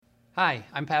Hi,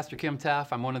 I'm Pastor Kim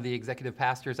Teff. I'm one of the executive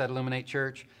pastors at Illuminate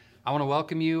Church. I want to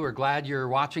welcome you. We're glad you're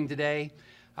watching today.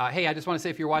 Hey, I just want to say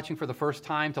if you're watching for the first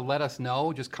time to let us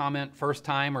know. Just comment first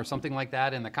time or something like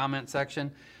that in the comment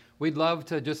section. We'd love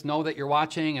to just know that you're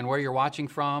watching and where you're watching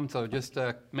from. So just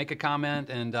make a comment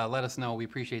and let us know. We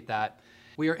appreciate that.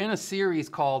 We are in a series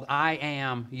called I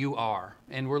Am, You Are.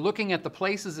 And we're looking at the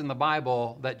places in the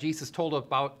Bible that Jesus told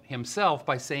about himself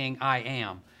by saying I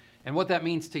am. And what that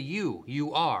means to you,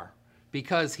 you are.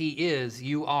 Because he is,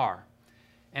 you are.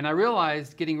 And I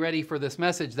realized getting ready for this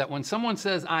message that when someone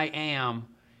says I am,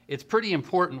 it's pretty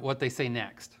important what they say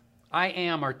next. I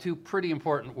am are two pretty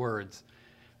important words.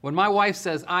 When my wife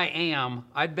says I am,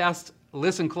 I'd best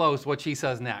listen close what she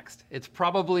says next. It's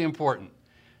probably important.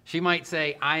 She might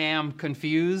say, I am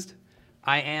confused.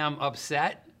 I am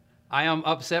upset. I am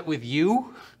upset with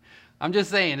you. I'm just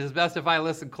saying, it's best if I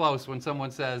listen close when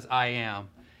someone says I am.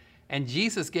 And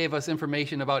Jesus gave us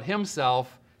information about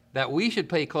himself that we should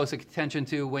pay close attention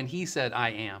to when he said,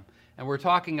 I am. And we're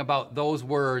talking about those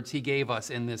words he gave us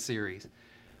in this series.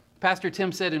 Pastor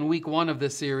Tim said in week 1 of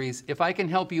this series, if I can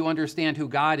help you understand who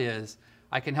God is,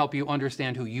 I can help you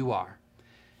understand who you are.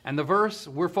 And the verse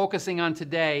we're focusing on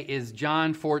today is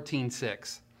John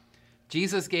 14:6.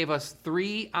 Jesus gave us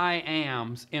 3 I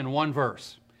ams in one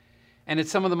verse. And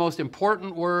it's some of the most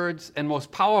important words and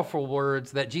most powerful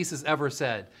words that Jesus ever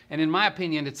said. And in my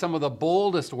opinion, it's some of the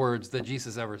boldest words that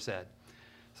Jesus ever said.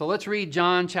 So let's read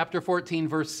John chapter 14,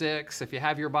 verse 6. If you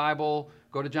have your Bible,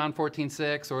 go to John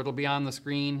 14:6, or it'll be on the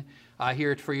screen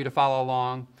here for you to follow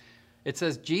along. It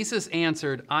says, Jesus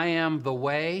answered, I am the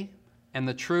way and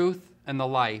the truth and the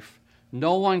life.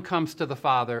 No one comes to the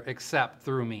Father except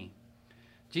through me.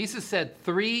 Jesus said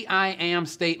 3 I am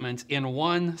statements in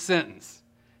one sentence.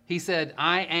 He said,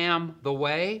 I am the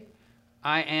way,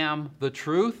 I am the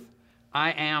truth,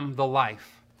 I am the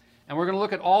life. And we're going to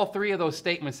look at all 3 of those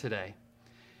statements today.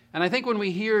 And I think when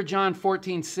we hear John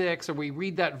 14:6 or we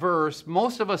read that verse,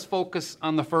 most of us focus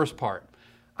on the first part.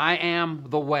 I am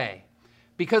the way.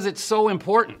 Because it's so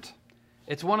important.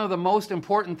 It's one of the most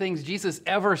important things Jesus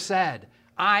ever said.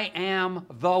 I am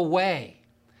the way.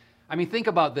 I mean, think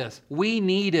about this. We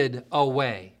needed a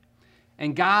way.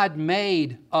 And God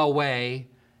made a way.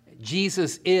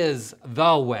 Jesus is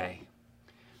the way.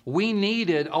 We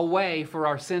needed a way for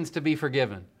our sins to be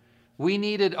forgiven. We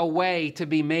needed a way to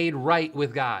be made right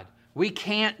with God. We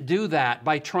can't do that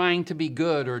by trying to be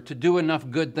good or to do enough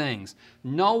good things.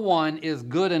 No one is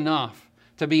good enough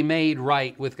to be made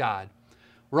right with God.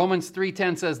 Romans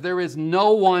 3:10 says, there is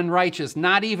no one righteous,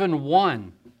 not even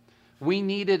one. We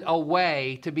needed a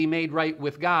way to be made right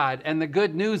with God. And the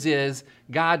good news is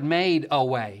God made a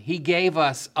way. He gave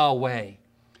us a way.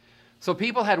 So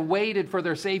people had waited for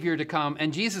their Savior to come,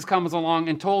 and Jesus comes along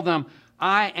and told them,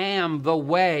 I am the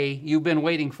way you've been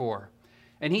waiting for.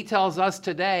 And he tells us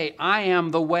today, I am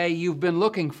the way you've been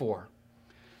looking for.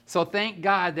 So thank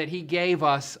God that he gave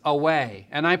us a way.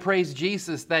 And I praise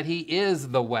Jesus that he is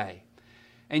the way.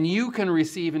 And you can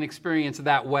receive and experience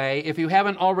that way, if you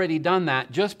haven't already done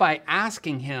that, just by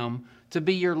asking him to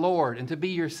be your Lord and to be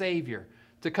your Savior,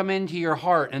 to come into your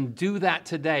heart and do that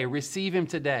today. Receive him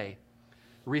today.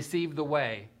 Receive the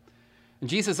way. And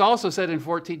Jesus also said in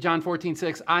John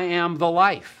 14:6, I am the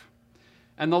life.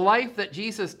 And the life that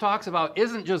Jesus talks about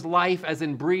isn't just life as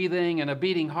in breathing and a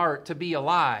beating heart to be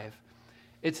alive.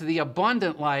 It's the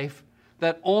abundant life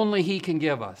that only he can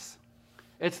give us.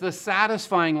 It's the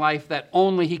satisfying life that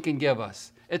only he can give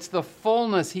us. It's the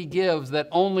fullness he gives that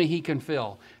only he can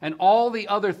fill. And all the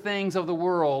other things of the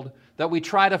world that we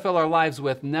try to fill our lives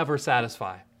with never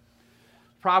satisfy.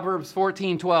 Proverbs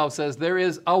 14:12 says, there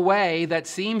is a way that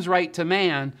seems right to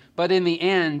man, but in the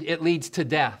end it leads to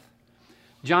death.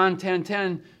 John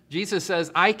 10:10, Jesus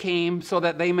says, I came so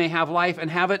that they may have life and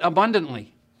have it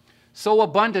abundantly. So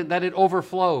abundant that it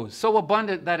overflows. So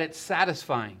abundant that it's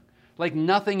satisfying, like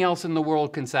nothing else in the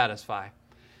world can satisfy.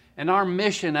 And our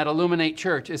mission at Illuminate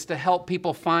Church is to help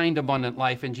people find abundant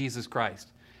life in Jesus Christ.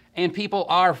 And people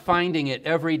are finding it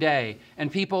every day,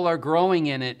 and people are growing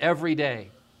in it every day.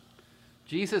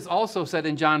 Jesus also said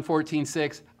in John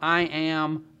 14:6, I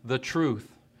am the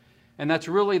truth. And that's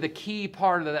really the key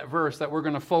part of that verse that we're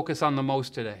going to focus on the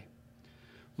most today.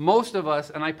 Most of us,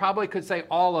 and I probably could say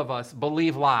all of us,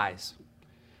 believe lies.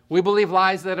 We believe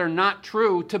lies that are not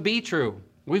true to be true.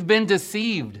 We've been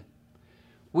deceived.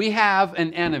 We have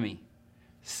an enemy,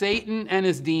 Satan and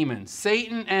his demons,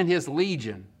 Satan and his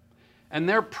legion. And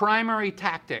their primary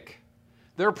tactic,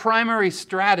 their primary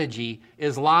strategy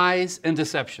is lies and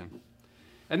deception.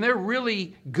 And they're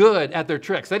really good at their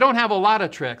tricks. They don't have a lot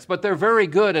of tricks, but they're very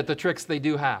good at the tricks they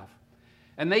do have.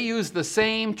 And they use the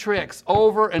same tricks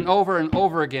over and over and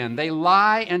over again. They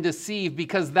lie and deceive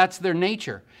because that's their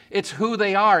nature. It's who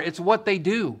they are. It's what they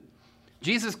do.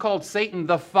 Jesus called Satan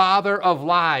the father of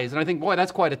lies. And I think, boy,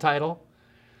 that's quite a title.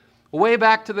 Way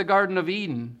back to the Garden of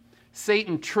Eden,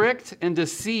 Satan tricked and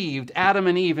deceived Adam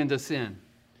and Eve into sin.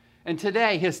 And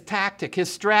today, his tactic,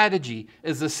 his strategy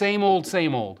is the same old,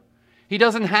 same old. He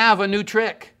doesn't have a new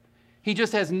trick. He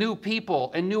just has new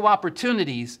people and new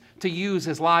opportunities to use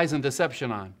his lies and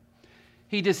deception on.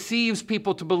 He deceives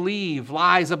people to believe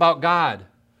lies about God,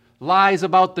 lies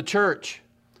about the church,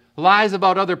 lies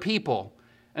about other people,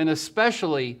 and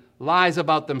especially lies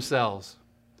about themselves.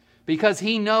 Because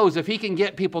he knows if he can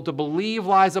get people to believe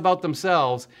lies about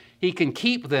themselves, he can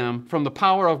keep them from the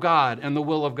power of God and the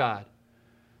will of God.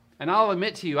 And I'll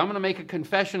admit to you, I'm going to make a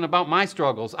confession about my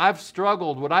struggles. What I've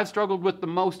struggled with the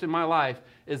most in my life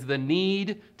is the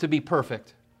need to be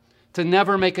perfect, to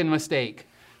never make a mistake,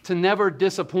 to never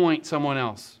disappoint someone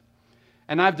else.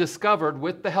 And I've discovered,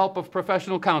 with the help of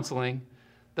professional counseling,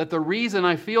 that the reason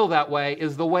I feel that way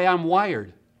is the way I'm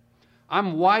wired.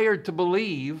 I'm wired to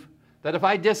believe that if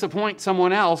I disappoint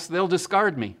someone else, they'll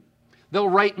discard me. They'll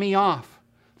write me off.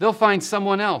 They'll find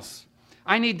someone else.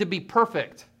 I need to be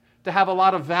perfect to have a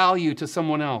lot of value to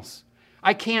someone else.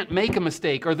 I can't make a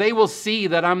mistake, or they will see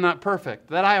that I'm not perfect,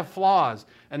 that I have flaws,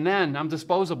 and then I'm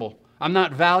disposable. I'm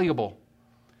not valuable.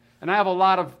 And I have a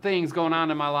lot of things going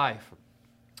on in my life.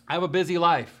 I have a busy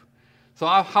life. So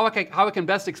how I can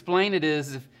best explain it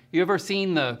is, if you ever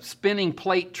seen the spinning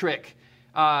plate trick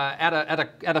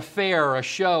at a fair or a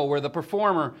show where the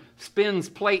performer spins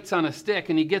plates on a stick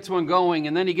and he gets one going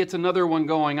and then he gets another one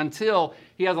going until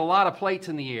he has a lot of plates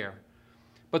in the air.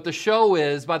 But the show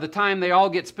is, by the time they all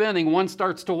get spinning, one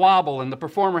starts to wobble and the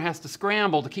performer has to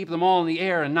scramble to keep them all in the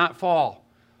air and not fall.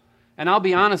 And I'll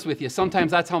be honest with you,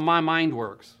 sometimes that's how my mind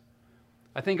works.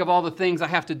 I think of all the things I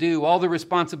have to do, all the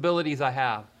responsibilities I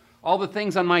have, all the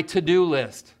things on my to-do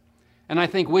list, and I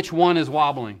think which one is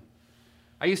wobbling.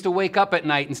 I used to wake up at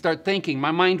night and start thinking,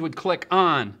 my mind would click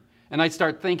on, and I'd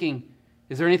start thinking,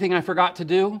 is there anything I forgot to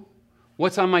do?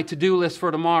 What's on my to-do list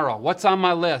for tomorrow? What's on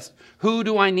my list? Who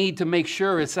do I need to make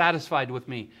sure is satisfied with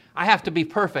me? I have to be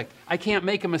perfect. I can't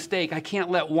make a mistake. I can't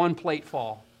let one plate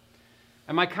fall.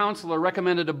 And my counselor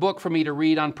recommended a book for me to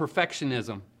read on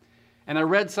perfectionism. And I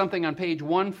read something on page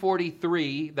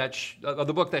 143 of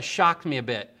the book that shocked me a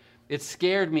bit. It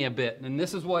scared me a bit. And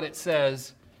this is what it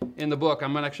says in the book.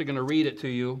 I'm actually going to read it to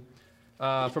you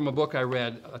from a book I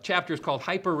read. A chapter is called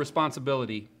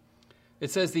Hyper-Responsibility. It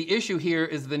says, the issue here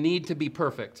is the need to be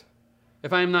perfect.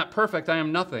 If I am not perfect, I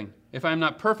am nothing. If I am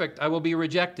not perfect, I will be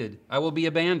rejected. I will be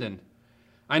abandoned.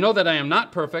 I know that I am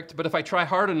not perfect, but if I try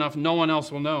hard enough, no one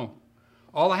else will know.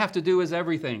 All I have to do is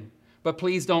everything. But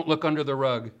please don't look under the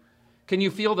rug. Can you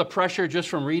feel the pressure just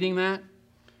from reading that?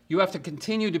 You have to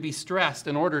continue to be stressed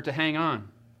in order to hang on.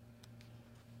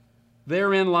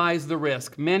 Therein lies the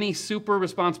risk. Many super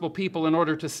responsible people, in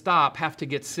order to stop, have to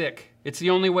get sick. It's the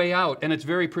only way out, and it's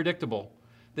very predictable.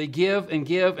 They give and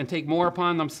take more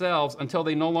upon themselves until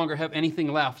they no longer have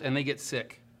anything left, and they get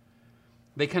sick.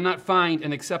 They cannot find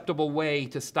an acceptable way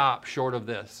to stop short of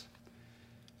this.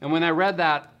 And when I read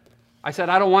that, I said,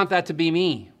 I don't want that to be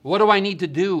me. What do I need to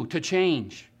do to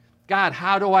change? God,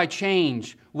 how do I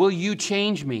change? Will you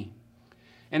change me?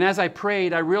 And as I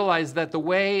prayed, I realized that the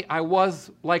way I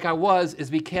was like I was is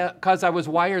because I was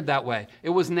wired that way. It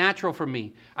was natural for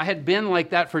me. I had been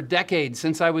like that for decades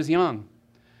since I was young.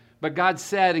 But God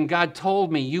said and God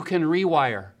told me, you can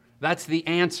rewire. That's the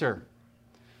answer.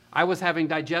 I was having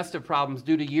digestive problems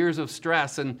due to years of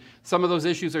stress, and some of those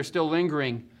issues are still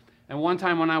lingering. And one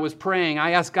time when I was praying,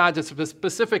 I asked God to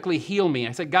specifically heal me.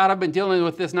 I said, God, I've been dealing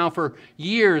with this now for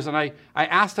years, and I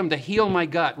asked him to heal my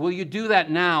gut. Will you do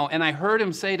that now? And I heard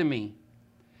him say to me,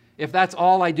 if that's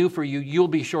all I do for you, you'll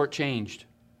be shortchanged.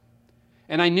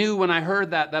 And I knew when I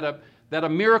heard that a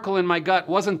miracle in my gut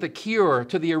wasn't the cure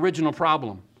to the original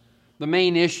problem, the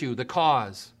main issue, the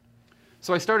cause.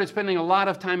 So I started spending a lot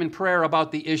of time in prayer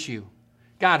about the issue.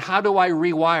 God, how do I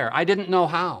rewire? I didn't know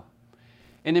how.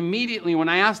 And immediately when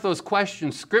I asked those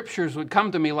questions, scriptures would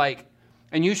come to me like,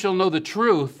 and you shall know the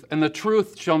truth, and the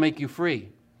truth shall make you free.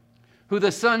 Who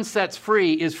the Son sets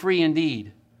free is free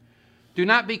indeed. Do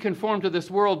not be conformed to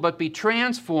this world, but be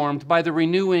transformed by the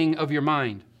renewing of your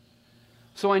mind.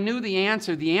 So I knew the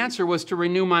answer. The answer was to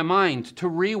renew my mind, to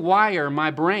rewire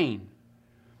my brain.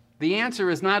 The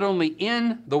answer is not only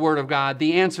in the Word of God,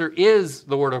 the answer is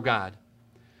the Word of God.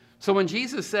 So when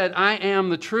Jesus said, I am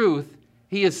the truth,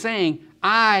 he is saying,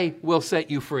 I will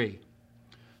set you free.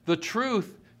 The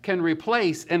truth can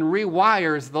replace and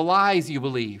rewires the lies you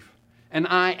believe. And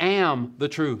I am the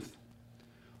truth.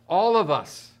 All of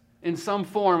us, in some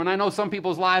form, and I know some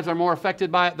people's lives are more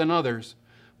affected by it than others,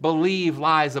 believe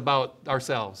lies about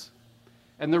ourselves.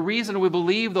 And the reason we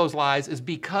believe those lies is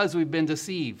because we've been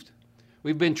deceived.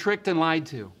 We've been tricked and lied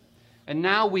to. And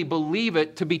now we believe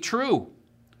it to be true.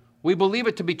 We believe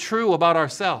it to be true about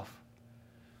ourselves.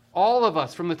 All of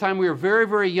us, from the time we were very,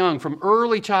 very young, from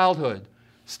early childhood,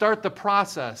 start to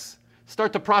process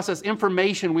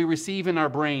information we receive in our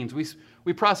brains.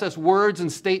 We process words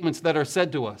and statements that are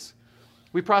said to us.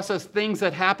 We process things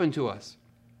that happen to us.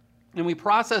 And we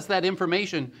process that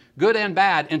information, good and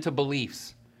bad, into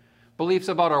beliefs. Beliefs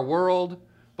about our world,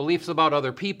 beliefs about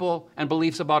other people, and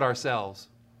beliefs about ourselves.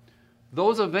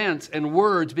 Those events and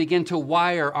words begin to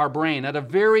wire our brain at a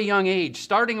very young age,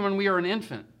 starting when we are an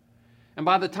infant. And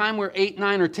by the time we're 8,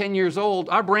 9, or 10 years old,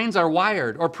 our brains are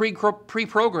wired or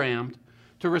pre-programmed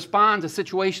to respond to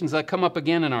situations that come up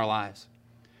again in our lives.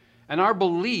 And our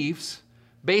beliefs,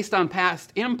 based on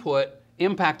past input,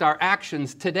 impact our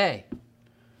actions today.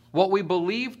 What we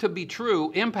believe to be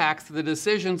true impacts the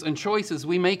decisions and choices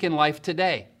we make in life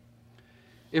today.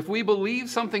 If we believe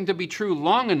something to be true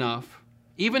long enough,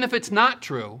 even if it's not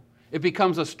true, it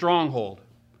becomes a stronghold.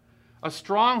 A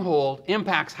stronghold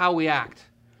impacts how we act.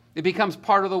 It becomes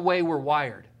part of the way we're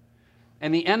wired.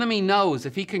 And the enemy knows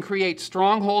if he can create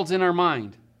strongholds in our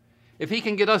mind, if he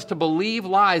can get us to believe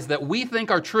lies that we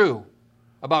think are true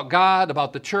about God,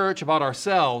 about the church, about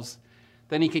ourselves,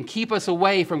 then he can keep us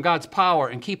away from God's power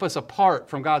and keep us apart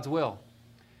from God's will.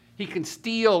 He can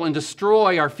steal and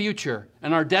destroy our future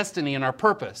and our destiny and our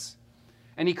purpose.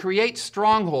 And he creates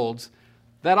strongholds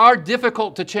that are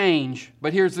difficult to change,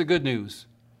 but here's the good news.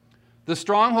 The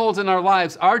strongholds in our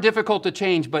lives are difficult to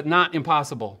change, but not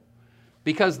impossible.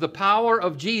 Because the power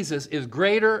of Jesus is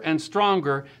greater and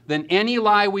stronger than any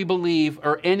lie we believe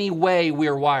or any way we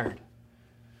are wired.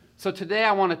 So today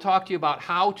I want to talk to you about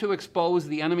how to expose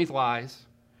the enemy's lies,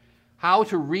 how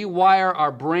to rewire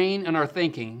our brain and our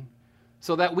thinking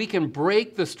so that we can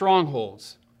break the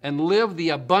strongholds and live the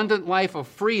abundant life of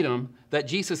freedom that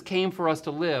Jesus came for us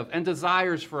to live and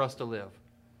desires for us to live.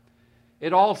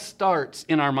 It all starts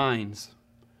in our minds.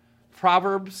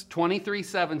 Proverbs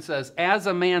 23:7 says, "As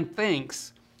a man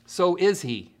thinks, so is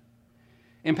he."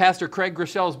 In Pastor Craig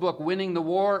Groeschel's book, Winning the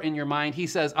War in Your Mind, he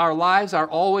says, our lives are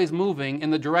always moving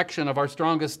in the direction of our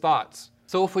strongest thoughts.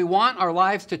 So if we want our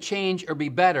lives to change or be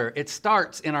better, it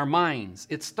starts in our minds.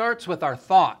 It starts with our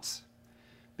thoughts.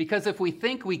 Because if we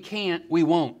think we can't, we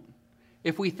won't.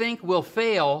 If we think we'll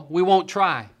fail, we won't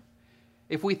try.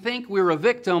 If we think we're a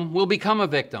victim, we'll become a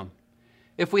victim.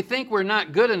 If we think we're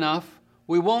not good enough,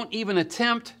 we won't even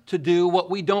attempt to do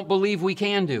what we don't believe we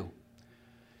can do.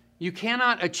 You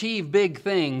cannot achieve big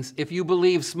things if you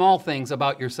believe small things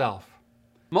about yourself.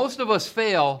 Most of us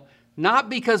fail not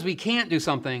because we can't do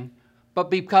something, but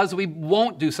because we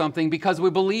won't do something because we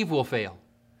believe we'll fail.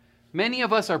 Many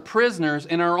of us are prisoners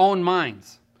in our own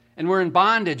minds, and we're in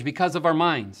bondage because of our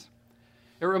minds.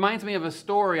 It reminds me of a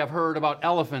story I've heard about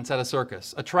elephants at a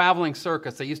circus, a traveling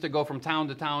circus. They used to go from town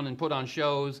to town and put on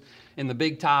shows in the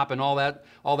big top and all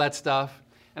that stuff.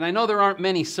 And I know there aren't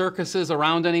many circuses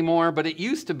around anymore, but it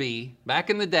used to be, back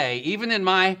in the day, even in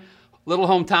my little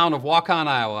hometown of Waukon,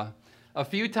 Iowa, a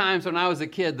few times when I was a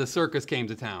kid, the circus came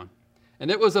to town.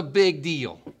 And it was a big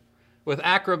deal, with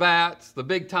acrobats, the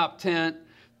big top tent,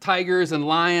 tigers and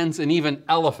lions, and even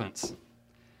elephants.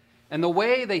 And the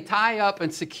way they tie up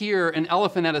and secure an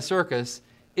elephant at a circus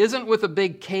isn't with a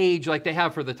big cage like they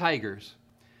have for the tigers.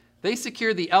 They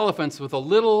secure the elephants with a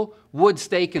little wood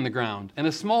stake in the ground and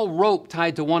a small rope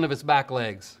tied to one of its back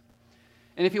legs.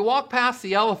 And if you walk past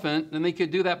the elephant, and they could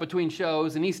do that between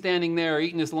shows, and he's standing there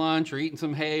eating his lunch or eating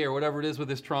some hay or whatever it is with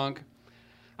his trunk,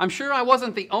 I'm sure I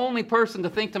wasn't the only person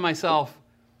to think to myself,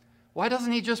 why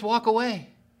doesn't he just walk away?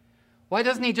 Why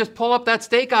doesn't he just pull up that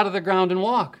stake out of the ground and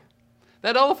walk?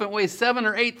 That elephant weighs 7,000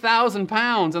 or 8,000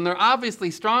 pounds, and they're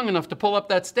obviously strong enough to pull up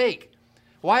that stake.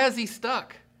 Why is he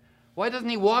stuck? Why doesn't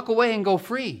he walk away and go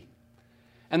free?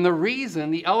 And the reason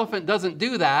the elephant doesn't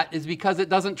do that is because it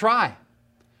doesn't try.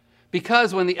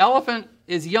 Because when the elephant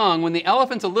is young, when the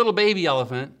elephant's a little baby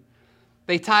elephant,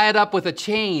 they tie it up with a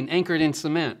chain anchored in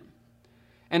cement.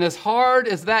 And as hard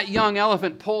as that young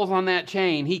elephant pulls on that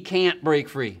chain, he can't break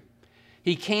free.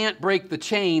 He can't break the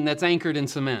chain that's anchored in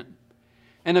cement.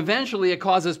 And eventually it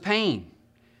causes pain.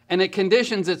 And it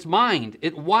conditions its mind.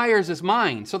 It wires its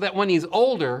mind so that when he's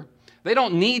older, they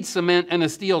don't need cement and a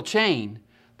steel chain.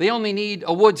 They only need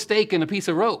a wood stake and a piece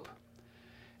of rope.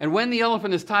 And when the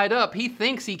elephant is tied up, he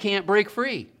thinks he can't break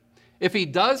free. If he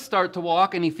does start to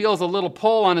walk and he feels a little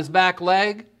pull on his back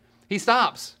leg, he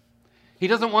stops. He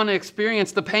doesn't want to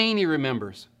experience the pain he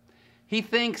remembers. He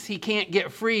thinks he can't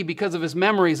get free because of his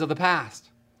memories of the past.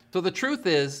 So the truth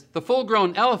is, the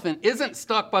full-grown elephant isn't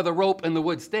stuck by the rope and the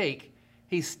wood stake.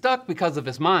 He's stuck because of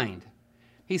his mind.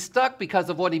 He's stuck because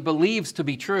of what he believes to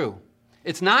be true.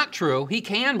 It's not true. He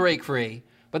can break free,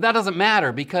 but that doesn't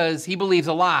matter because he believes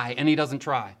a lie and he doesn't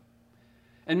try.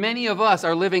 And many of us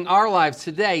are living our lives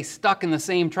today stuck in the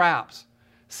same traps.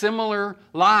 Similar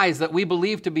lies that we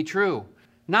believe to be true.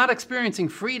 Not experiencing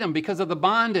freedom because of the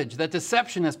bondage that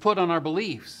deception has put on our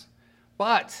beliefs.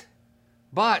 But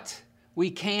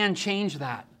we can change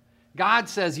that. God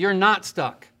says you're not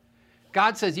stuck.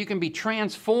 God says you can be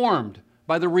transformed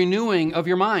by the renewing of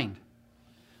your mind.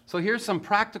 So here's some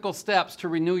practical steps to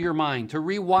renew your mind, to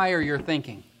rewire your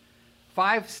thinking.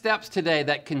 5 steps today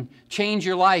that can change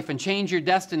your life and change your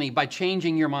destiny by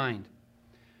changing your mind.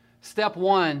 Step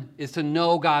 1 is to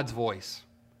know God's voice.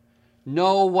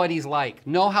 Know what He's like.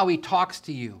 Know how He talks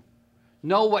to you.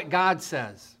 Know what God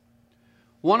says.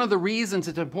 One of the reasons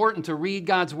it's important to read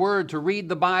God's Word, to read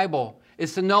the Bible,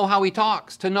 is to know how He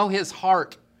talks, to know His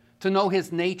heart, to know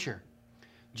His nature.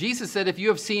 Jesus said, if you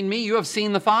have seen me, you have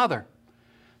seen the Father.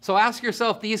 So ask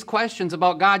yourself these questions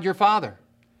about God your Father.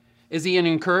 Is He an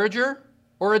encourager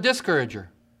or a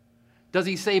discourager? Does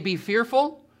He say be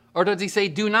fearful, or does He say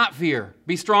do not fear,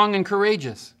 be strong and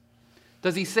courageous?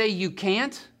 Does He say you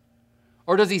can't,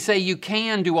 or does He say you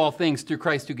can do all things through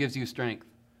Christ who gives you strength?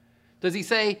 Does He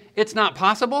say it's not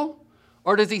possible,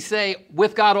 or does He say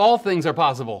with God all things are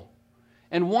possible?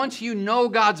 And once you know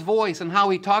God's voice and how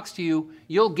He talks to you,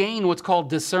 you'll gain what's called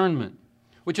discernment,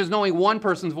 which is knowing one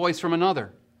person's voice from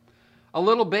another. A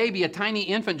little baby, a tiny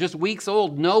infant just weeks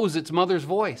old, knows its mother's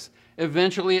voice.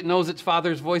 Eventually it knows its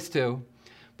father's voice too,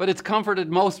 but it's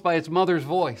comforted most by its mother's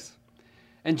voice.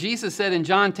 And Jesus said in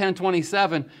John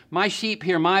 10:27, my sheep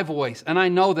hear my voice, and I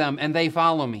know them, and they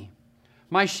follow me.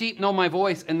 My sheep know my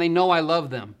voice, and they know I love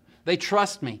them. They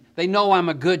trust me. They know I'm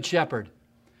a good shepherd.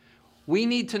 We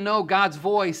need to know God's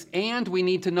voice, and we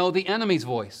need to know the enemy's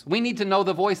voice. We need to know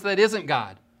the voice that isn't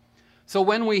God. So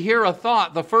when we hear a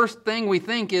thought, the first thing we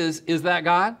think is that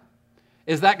God?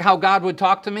 Is that how God would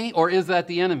talk to me, or is that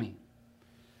the enemy?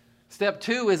 Step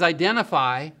 2 is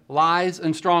identify lies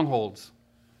and strongholds.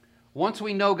 Once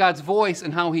we know God's voice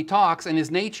and how He talks and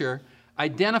His nature,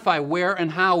 identify where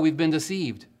and how we've been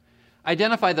deceived.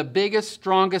 Identify the biggest,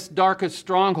 strongest, darkest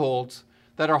strongholds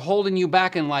that are holding you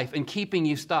back in life and keeping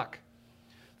you stuck.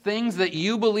 Things that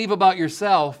you believe about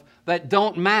yourself that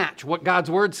don't match what God's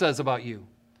Word says about you.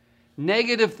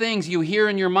 Negative things you hear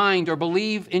in your mind or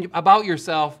believe about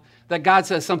yourself that God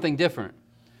says something different.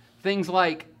 Things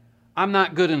like, I'm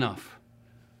not good enough.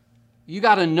 You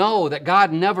got to know that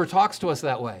God never talks to us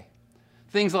that way.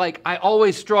 Things like, I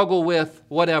always struggle with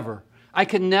whatever. I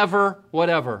can never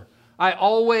whatever. I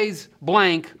always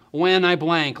blank when I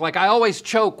blank. Like I always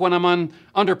choke when I'm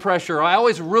under pressure. Or I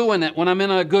always ruin it when I'm in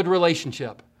a good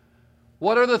relationship.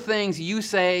 What are the things you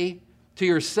say to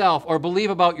yourself or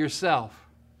believe about yourself?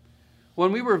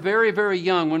 When we were very, very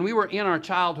young, when we were in our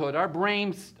childhood, our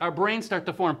brains start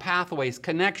to form pathways,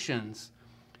 connections,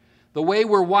 the way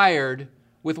we're wired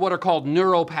with what are called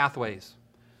neural pathways.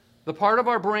 The part of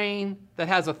our brain that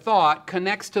has a thought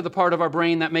connects to the part of our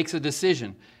brain that makes a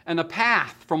decision. And a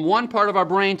path from one part of our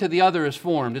brain to the other is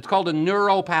formed. It's called a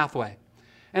neural pathway.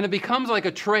 And it becomes like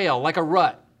a trail, like a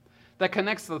rut, that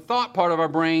connects the thought part of our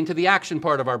brain to the action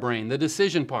part of our brain, the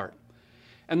decision part.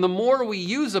 And the more we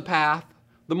use a path,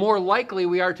 the more likely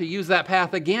we are to use that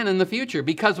path again in the future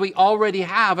because we already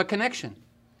have a connection.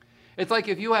 It's like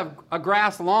if you have a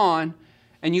grass lawn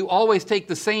and you always take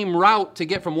the same route to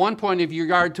get from one point of your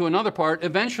yard to another part,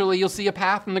 eventually you'll see a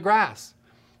path in the grass.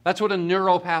 That's what a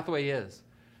neural pathway is.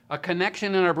 A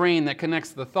connection in our brain that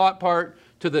connects the thought part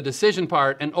to the decision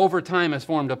part, and over time has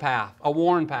formed a path, a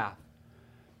worn path.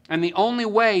 And the only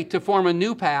way to form a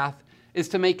new path is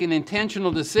to make an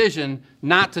intentional decision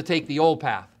not to take the old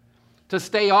path, to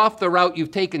stay off the route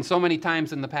you've taken so many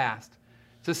times in the past,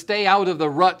 to stay out of the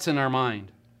ruts in our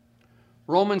mind.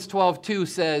 Romans 12:2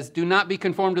 says, do not be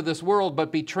conformed to this world,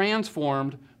 but be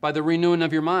transformed by the renewing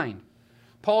of your mind.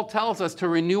 Paul tells us to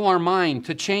renew our mind,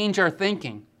 to change our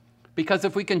thinking, because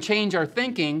if we can change our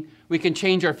thinking, we can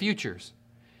change our futures.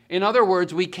 In other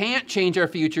words, we can't change our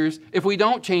futures if we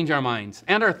don't change our minds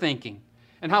and our thinking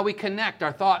and how we connect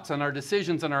our thoughts and our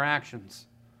decisions and our actions.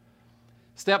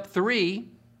 Step 3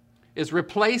 is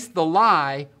replace the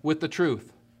lie with the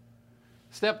truth.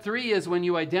 Step 3 is when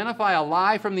you identify a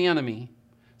lie from the enemy,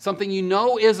 something you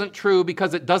know isn't true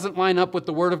because it doesn't line up with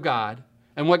the Word of God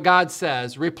and what God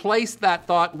says, replace that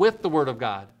thought with the Word of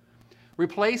God.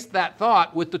 Replace that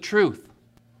thought with the truth,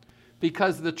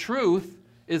 because the truth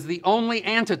is the only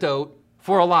antidote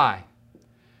for a lie.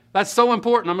 That's so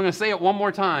important. I'm going to say it one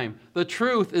more time. The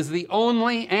truth is the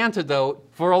only antidote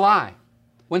for a lie.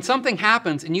 When something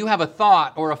happens and you have a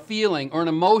thought or a feeling or an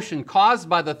emotion caused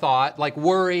by the thought, like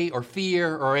worry or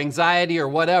fear or anxiety or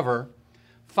whatever,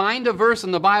 find a verse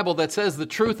in the Bible that says the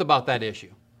truth about that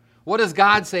issue. What does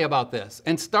God say about this?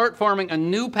 And start forming a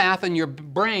new path in your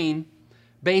brain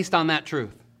based on that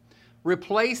truth.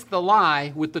 Replace the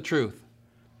lie with the truth.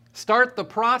 Start the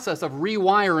process of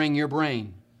rewiring your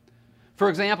brain. For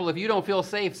example, if you don't feel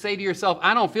safe, say to yourself,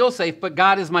 I don't feel safe, but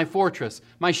God is my fortress,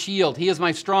 my shield. He is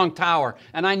my strong tower,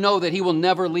 and I know that He will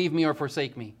never leave me or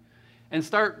forsake me. And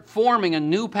start forming a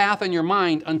new path in your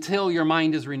mind until your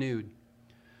mind is renewed.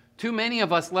 Too many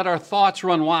of us let our thoughts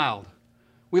run wild.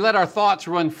 We let our thoughts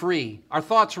run free. Our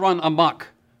thoughts run amok.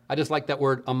 I just like that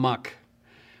word, amok.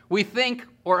 We think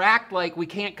or act like we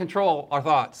can't control our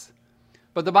thoughts.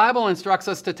 But the Bible instructs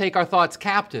us to take our thoughts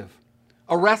captive,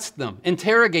 arrest them,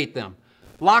 interrogate them,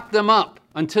 lock them up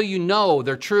until you know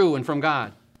they're true and from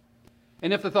God.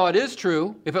 And if the thought is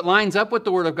true, if it lines up with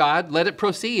the Word of God, let it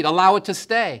proceed, allow it to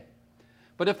stay.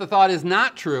 But if the thought is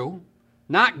not true,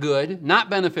 not good, not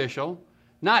beneficial,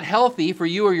 not healthy for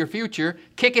you or your future,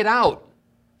 kick it out.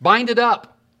 Bind it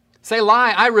up. Say,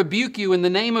 lie, I rebuke you in the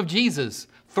name of Jesus.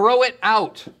 Throw it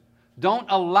out. Don't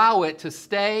allow it to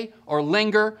stay or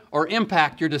linger or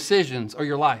impact your decisions or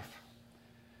your life.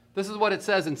 This is what it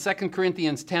says in 2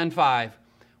 Corinthians 10:5.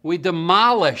 We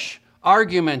demolish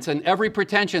arguments and every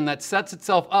pretension that sets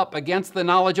itself up against the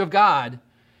knowledge of God,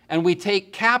 and we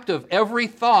take captive every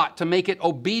thought to make it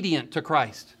obedient to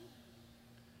Christ.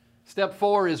 Step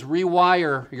 4 is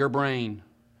rewire your brain.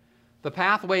 The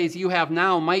pathways you have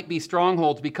now might be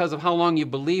strongholds because of how long you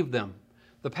believed them.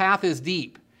 The path is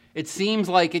deep. It seems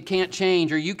like it can't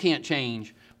change or you can't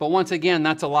change, but once again,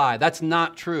 that's a lie. That's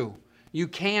not true. You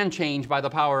can change by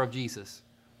the power of Jesus.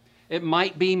 It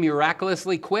might be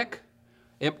miraculously quick,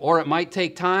 or it might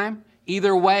take time.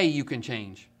 Either way, you can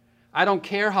change. I don't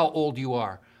care how old you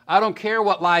are. I don't care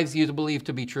what lies you believe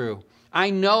to be true. I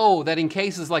know that in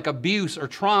cases like abuse or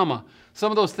trauma,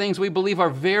 some of those things we believe are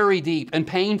very deep and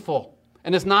painful,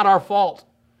 and it's not our fault.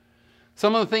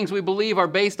 Some of the things we believe are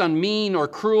based on mean or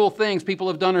cruel things people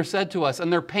have done or said to us,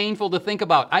 and they're painful to think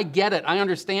about. I get it. I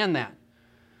understand that.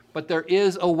 But there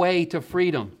is a way to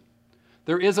freedom.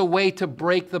 There is a way to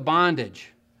break the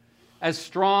bondage. As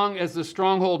strong as the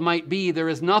stronghold might be, there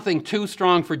is nothing too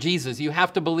strong for Jesus. You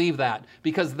have to believe that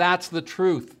because that's the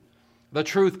truth. The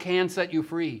truth can set you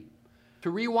free.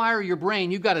 To rewire your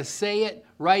brain, you've got to say it,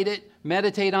 write it,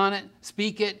 meditate on it,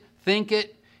 speak it, think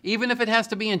it, even if it has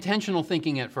to be intentional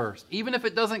thinking at first, even if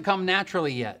it doesn't come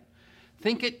naturally yet.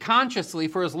 Think it consciously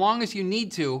for as long as you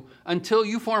need to until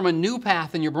you form a new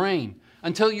path in your brain,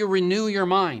 until you renew your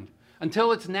mind,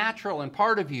 until it's natural and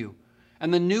part of you,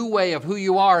 and the new way of who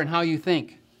you are and how you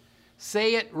think.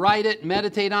 Say it, write it,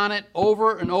 meditate on it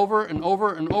over and over and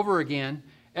over and over again.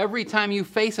 Every time you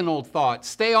face an old thought,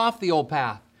 stay off the old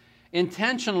path.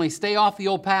 Intentionally stay off the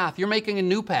old path. You're making a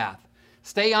new path.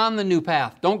 Stay on the new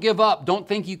path. Don't give up. Don't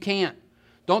think you can't.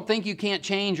 Don't think you can't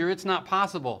change or it's not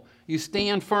possible. You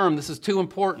stand firm. This is too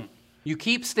important. You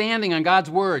keep standing on God's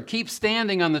word. Keep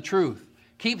standing on the truth.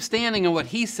 Keep standing on what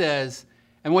He says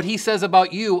and what He says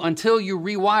about you until you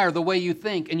rewire the way you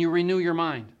think and you renew your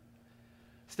mind.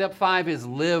 Step 5 is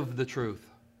live the truth.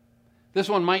 This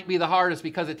one might be the hardest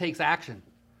because it takes action.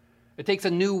 It takes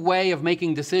a new way of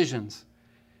making decisions.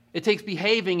 It takes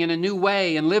behaving in a new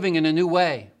way and living in a new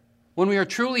way. When we are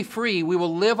truly free, we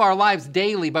will live our lives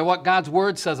daily by what God's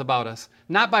Word says about us,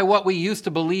 not by what we used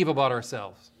to believe about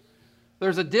ourselves.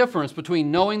 There's a difference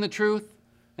between knowing the truth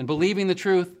and believing the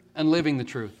truth and living the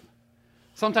truth.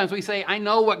 Sometimes we say, I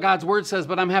know what God's Word says,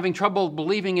 but I'm having trouble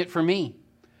believing it for me.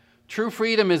 True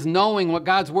freedom is knowing what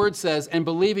God's Word says and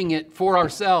believing it for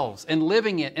ourselves and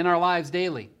living it in our lives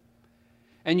daily.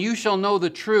 And you shall know the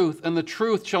truth, and the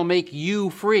truth shall make you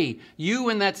free. You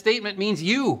in that statement means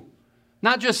you,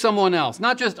 not just someone else,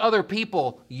 not just other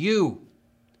people, you.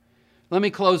 Let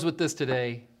me close with this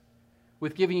today,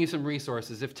 with giving you some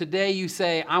resources. If today you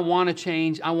say, I want to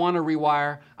change, I want to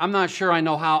rewire, I'm not sure I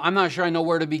know how, I'm not sure I know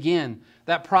where to begin,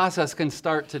 that process can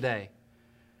start today.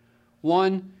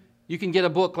 One, you can get a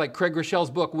book like Craig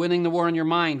Rochelle's book, Winning the War in Your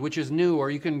Mind, which is new,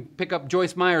 or you can pick up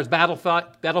Joyce Meyer's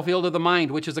Battlefield of the Mind,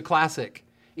 which is a classic.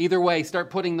 Either way, start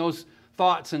putting those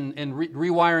thoughts and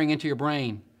rewiring into your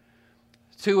brain.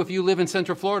 2, if you live in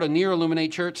Central Florida near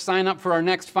Illuminate Church, sign up for our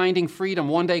next Finding Freedom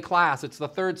one-day class. It's the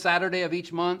 3rd Saturday of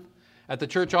each month at the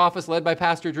church office led by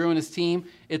Pastor Drew and his team.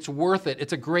 It's worth it.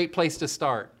 It's a great place to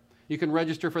start. You can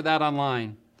register for that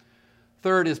online.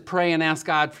 3rd is pray and ask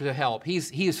God for help. He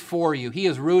is for you. He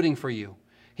is rooting for you.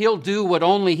 He'll do what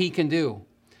only He can do.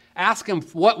 Ask Him,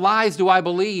 what lies do I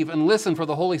believe? And listen for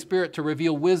the Holy Spirit to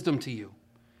reveal wisdom to you.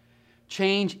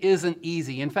 Change isn't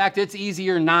easy. In fact, it's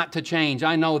easier not to change.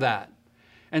 I know that.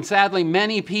 And sadly,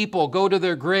 many people go to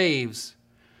their graves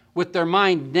with their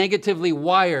mind negatively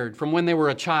wired from when they were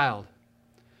a child.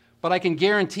 But I can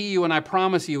guarantee you and I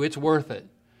promise you it's worth it.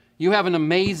 You have an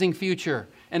amazing future,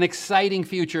 an exciting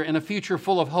future, and a future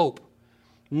full of hope.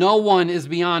 No one is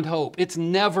beyond hope. It's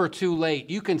never too late.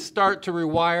 You can start to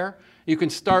rewire, you can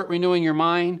start renewing your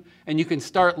mind, and you can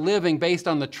start living based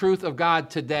on the truth of God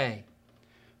today.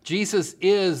 Jesus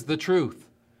is the truth,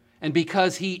 and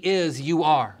because He is, you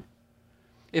are.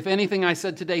 If anything I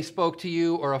said today spoke to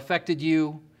you or affected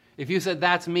you, if you said,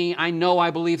 that's me, I know I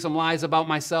believe some lies about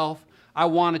myself, I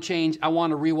want to change, I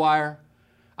want to rewire,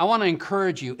 I want to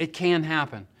encourage you. It can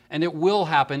happen, and it will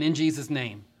happen in Jesus'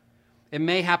 name. It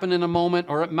may happen in a moment,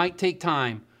 or it might take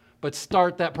time, but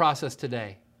start that process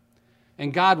today.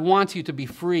 And God wants you to be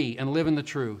free and live in the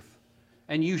truth.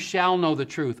 And you shall know the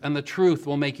truth, and the truth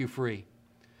will make you free.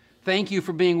 Thank you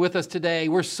for being with us today.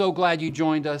 We're so glad you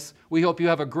joined us. We hope you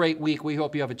have a great week. We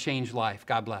hope you have a changed life.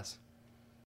 God bless.